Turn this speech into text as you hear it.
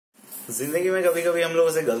जिंदगी में कभी कभी हम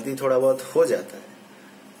लोगों से गलती थोड़ा बहुत हो जाता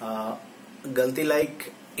है। गलती like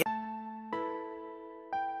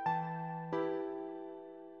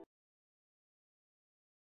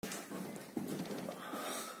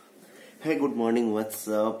Hey, good morning. What's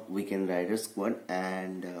up, Weekend Rider Squad?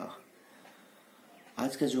 And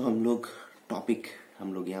आज का जो हम लोग टॉपिक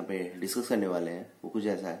हम लोग यहाँ पे डिस्कस करने वाले हैं वो कुछ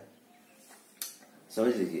ऐसा है।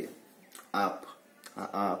 समझ लीजिए,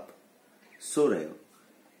 आप सो रहे हो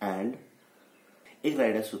एंड एक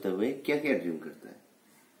राइडर सोते हुए क्या क्या ड्रीम करता है,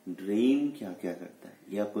 ड्रीम क्या क्या करता है,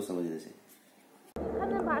 ये आपको समझने से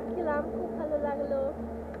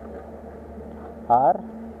আর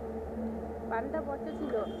পানটা পড়তে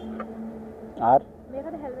ছিল আর আমি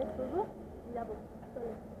এখানে হেলমেট পরবো যাবো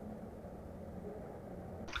চলো।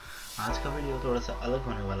 आज का वीडियो थोड़ा सा अलग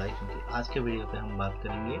होने वाला है क्योंकि आज के वीडियो पे हम बात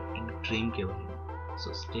करेंगे एक ड्रीम के बारे में।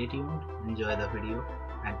 So stay tuned, enjoy the video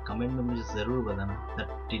and comment में मुझे जरूर बताना that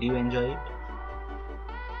did you enjoy it.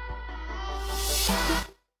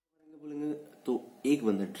 बोलेंगे तो एक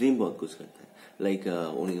बंदा ड्रीम बहुत कुछ करता है, like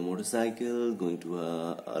owning a motorcycle, going to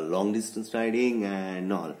a long distance riding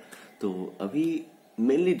and all. तो अभी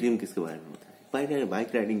मेनली ड्रीम किसके बारे में होता है?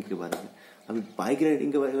 बाइक राइडिंग के बारे में। अभी बाइक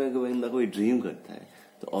राइडिंग के बारे में बंदा कोई ड्रीम करता है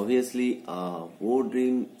तो ऑब्वियसली वो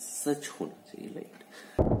ड्रीम सच होना चाहिए, लाइक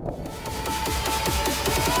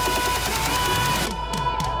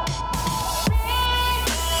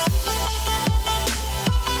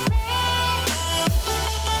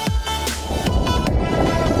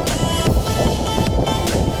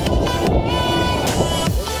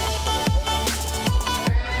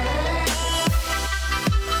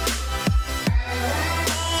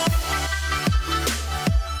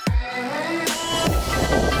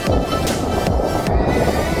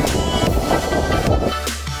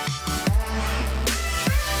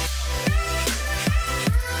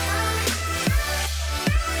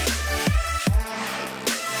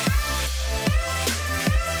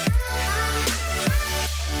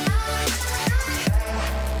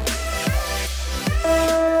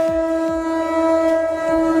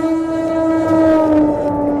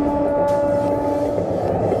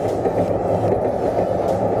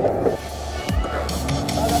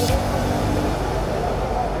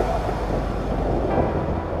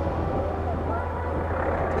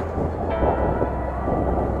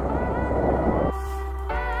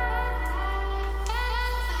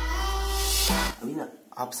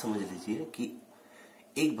आप समझ लीजिए कि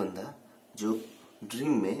एक बंदा जो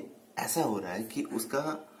ड्रीम में ऐसा हो रहा है कि उसका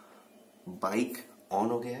बाइक ऑन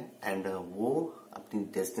हो गया है एंड वो अपनी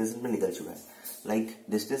डेस्टिनेशन पे निकल चुका है। लाइक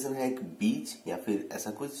डेस्टिनेशन है एक बीच या फिर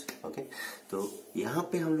ऐसा कुछ। ओके, तो यहाँ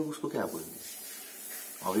पे हम लोग उसको क्या बोलेंगे?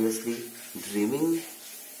 Obviously dreaming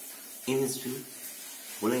in his dream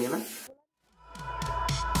बोलेंगे ना।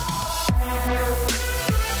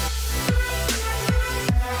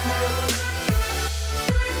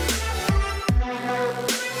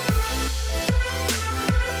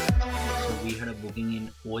 बुकिंग इन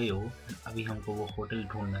ओयो, अभी हमको वो होटल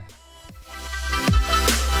ढूंढना है।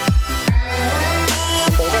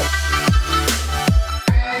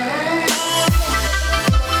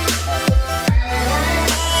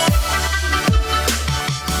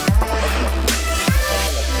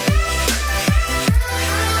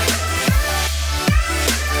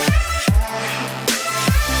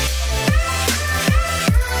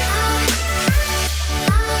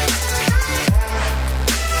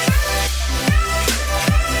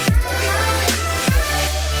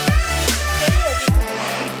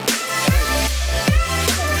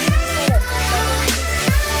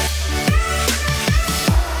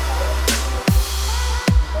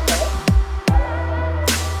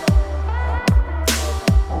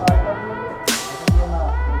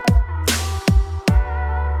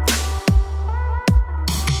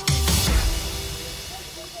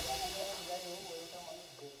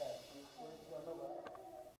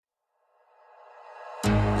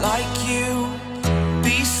 Like you,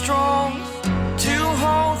 be strong to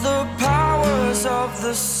hold the powers of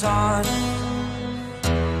the sun.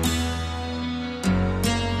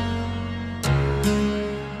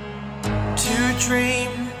 To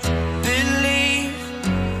dream, believe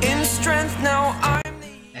in strength. Now I'm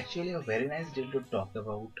the actually a very nice day to talk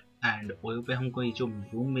about. And OYO पे हमको ये जो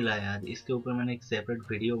room मिला है आज, इसके ऊपर मैंने एक सेपरेट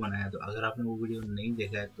वीडियो बनाया। तो अगर आपने वो वीडियो नहीं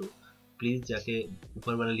देखा है तो प्लीज जाके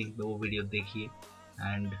ऊपर वाला लिंक पे वो वीडियो देखिए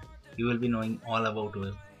and you will be knowing all about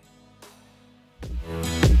Oyo.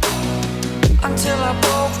 until I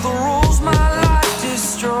broke the rules, my life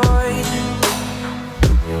destroyed.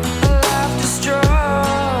 Life destroyed.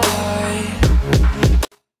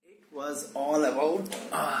 It was all about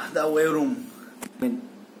the Oyo room. I mean,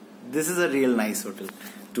 this is a real nice hotel.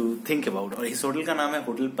 To think about, और इस hotel का नाम है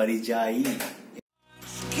hotel परिजाई।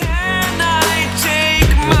 Can I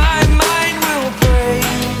take my mind will break?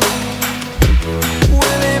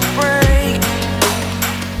 Will it break?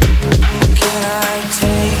 Can I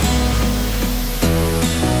take?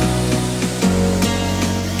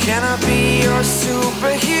 Can I be your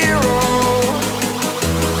superhero?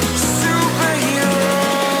 Superhero.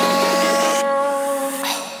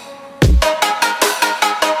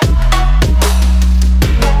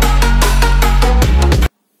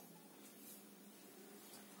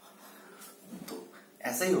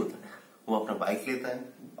 ऐसा ही होता है, वो अपना बाइक लेता है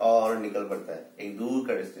और निकल पड़ता है एक दूर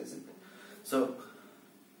का डेस्टिनेशन पे। सो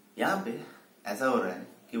यहाँ पे ऐसा हो रहा है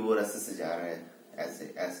कि वो रास्ते से जा रहा है,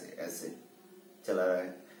 ऐसे ऐसे ऐसे चला रहा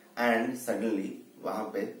है, एंड सडनली वहां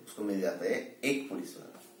पे उसको मिल जाता है एक पुलिस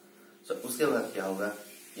वाला। सो उसके बाद क्या होगा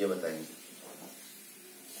ये बताएंगे।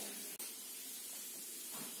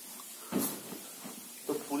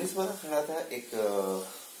 तो पुलिस वाला खड़ा था एक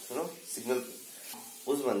सिग्नल पे।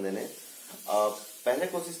 उस बंदे ने पहले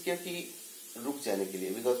कोशिश किया कि रुक जाने के लिए,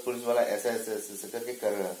 बिकॉज पुलिस वाला ऐसा ऐसे ऐसे करके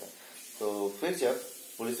कर रहा था। तो फिर जब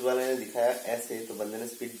पुलिस वाले ने दिखाया ऐसे, तो बंदे ने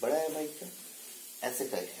स्पीड बढ़ाया बाइक का, ऐसे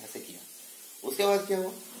करके ऐसे किया। उसके बाद क्या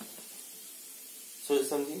हुआ सोच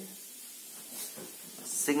समझिए,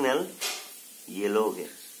 सिग्नल येलो हो गया।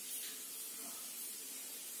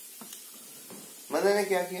 बंदे ने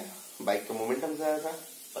क्या किया, बाइक का मोमेंटम ज्यादा था,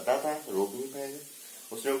 पता था रोक नहीं पाएगा,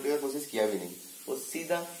 उसने रुकने की कोशिश किया भी नहीं, वो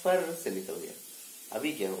सीधा फर से निकल गया।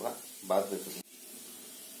 अभी क्या होगा बाद में सुनिए।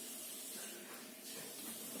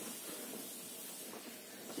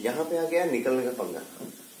 यहां पे आ गया निकलने का पंगा।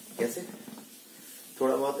 कैसे?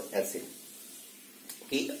 थोड़ा बहुत ऐसे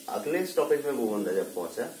कि अगले स्टॉपेज में वो बंदा जब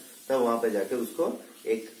पहुंचा तब वहां पे जाके उसको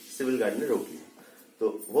एक सिविल गार्ड ने रोक लिया।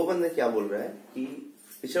 तो वो बंदा क्या बोल रहा है कि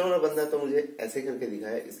पिछले वाला बंदा तो मुझे ऐसे करके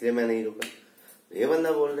दिखाया इसलिए मैं नहीं रोका। ये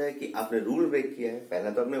बंदा बोल रहा है कि आपने रूल ब्रेक किया है, पहला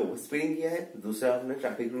तो आपने ओवर स्पीडिंग किया है, दूसरा आपने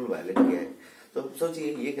ट्रैफिक रूल वायलेट किया है। तो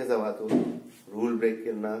सोचिए ये कैसा बात हो, रूल ब्रेक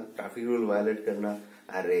करना, ट्रैफिक रूल वायलेट करना।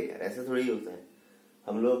 अरे यार ऐसा थोड़ी होता है,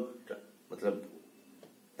 हम लोग मतलब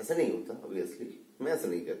ऐसा नहीं होता, ऑब्वियसली मैं ऐसा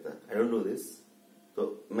नहीं करता, आई डोंट डू दिस।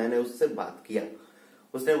 तो मैंने उससे बात किया,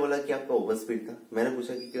 उसने बोला कि आपका ओवर स्पीड था। मैंने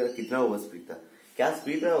पूछा कि कितना ओवर स्पीड था, क्या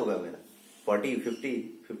स्पीड रहा होगा मेरा, 40, 50,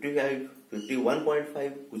 55,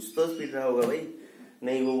 51.5 कुछ तो स्पीड रहा होगा भाई।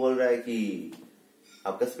 नहीं, वो बोल रहा है कि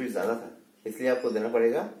आपका स्पीड ज्यादा था इसलिए आपको देना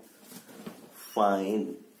पड़ेगा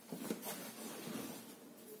फाइन।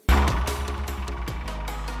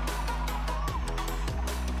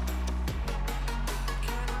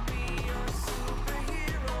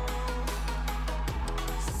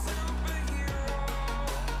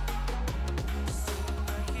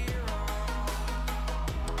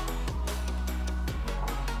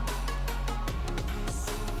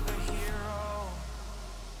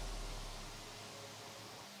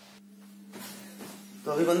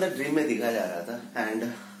 तो अभी बंदा ड्रीम में दिखा जा रहा था एंड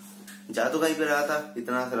जा तो कहीं पे रहा था,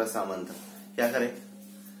 इतना सारा सामान था, क्या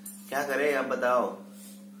करे आप बताओ।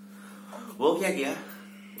 वो क्या किया,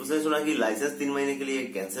 उसने सुना कि लाइसेंस 3 महीने के लिए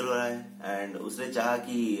कैंसिल हो रहा है एंड उसने चाहा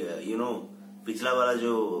कि पिछला वाला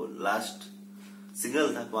जो लास्ट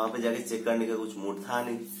सिग्नल था वहां पे जाके चेक करने का कुछ मूड था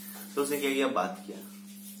नहीं। तो उसने क्या किया, बात किया।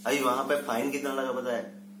 अभी वहां पे फाइन कितना लगा पता है,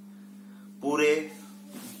 पूरे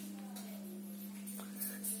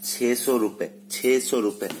 600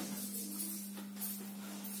 रुपए।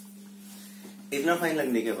 इतना फाइन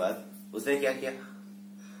लगने के बाद उसने क्या किया,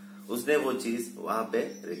 उसने वो चीज वहां पे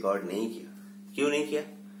रिकॉर्ड नहीं किया। क्यों नहीं किया?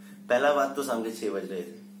 पहला बात तो शाम के 6 बज रहे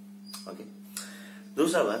थे, ओके।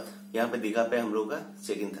 दूसरा बात, यहाँ पे दीघा पे हम लोग का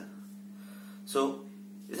चेक इन था। सो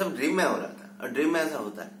ये सब ड्रीम में हो रहा था, और ड्रीम में ऐसा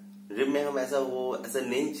होता है, ड्रीम में हम ऐसा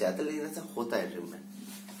नहीं चाहते लेकिन ऐसा होता है ड्रीम में।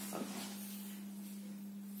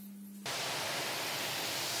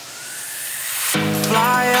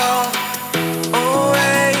 Fly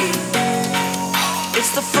away.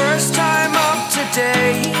 It's the first time of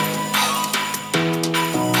today.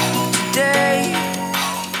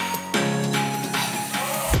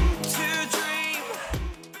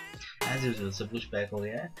 As usual, सब कुछ पैक हो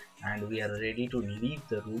गया है and we are ready to leave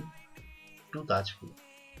the room to Tajpur.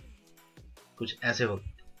 कुछ ऐसे हो।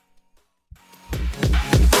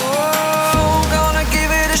 Oh, gonna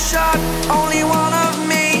give it a shot. Only one of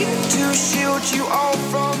me to shield you all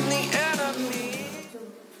from the enemy.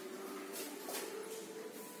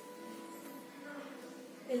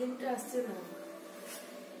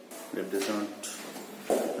 Left is not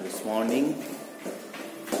responding.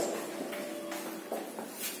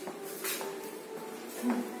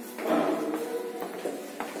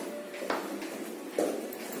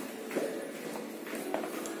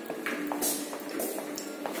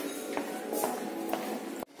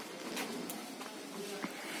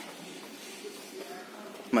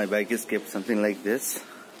 My bike is kept something like this.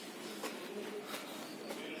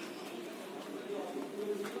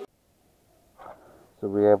 So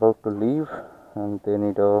we are about to leave and they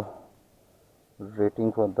need a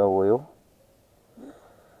rating for the oil.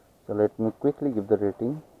 So let me quickly give the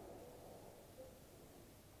rating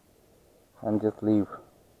and just leave.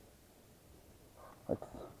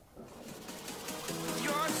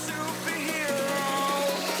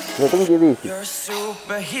 Rating give easy. You're a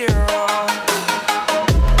superhero.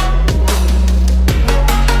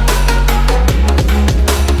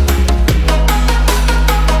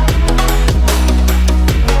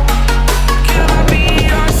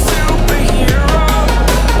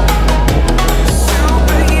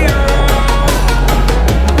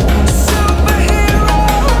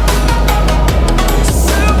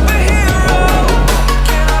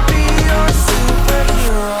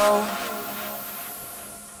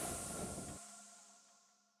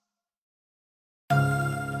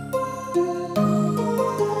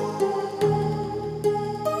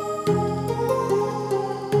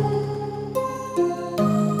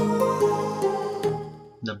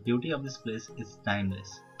 The beauty of this place is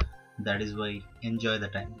timeless. That is why enjoy the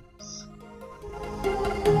timeless.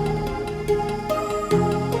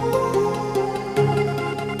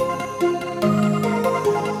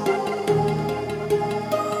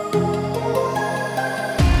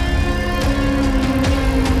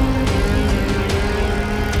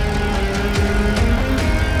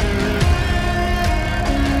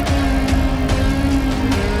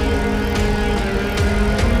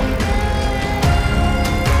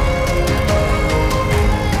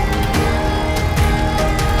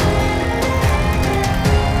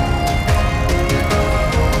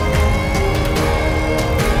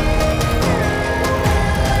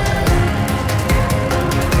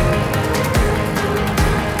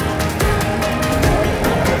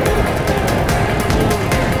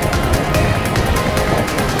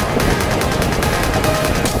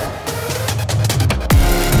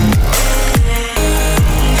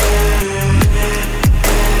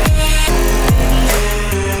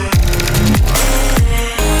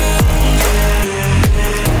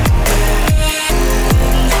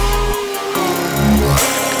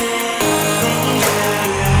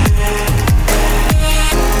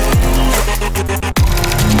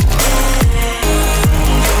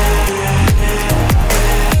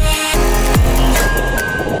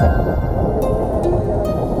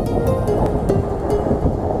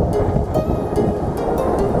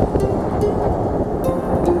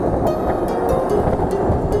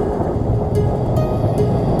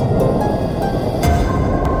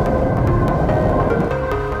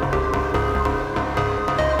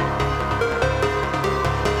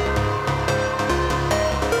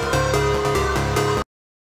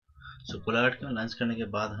 Kolaghat में lunch करने के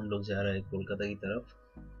बाद हम लोग जा रहे हैं कोलकाता की तरफ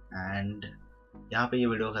एंड यहाँ पे ये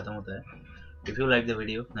वीडियो खत्म होता है. If you like the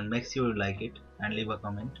video then make sure you like it and leave a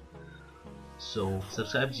comment. So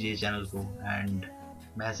subscribe कीजिए चैनल को एंड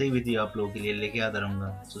मैं ऐसे ही वीडियो आप लोगों के लिए लेके आता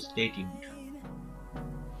रहूँगा. So stay tuned.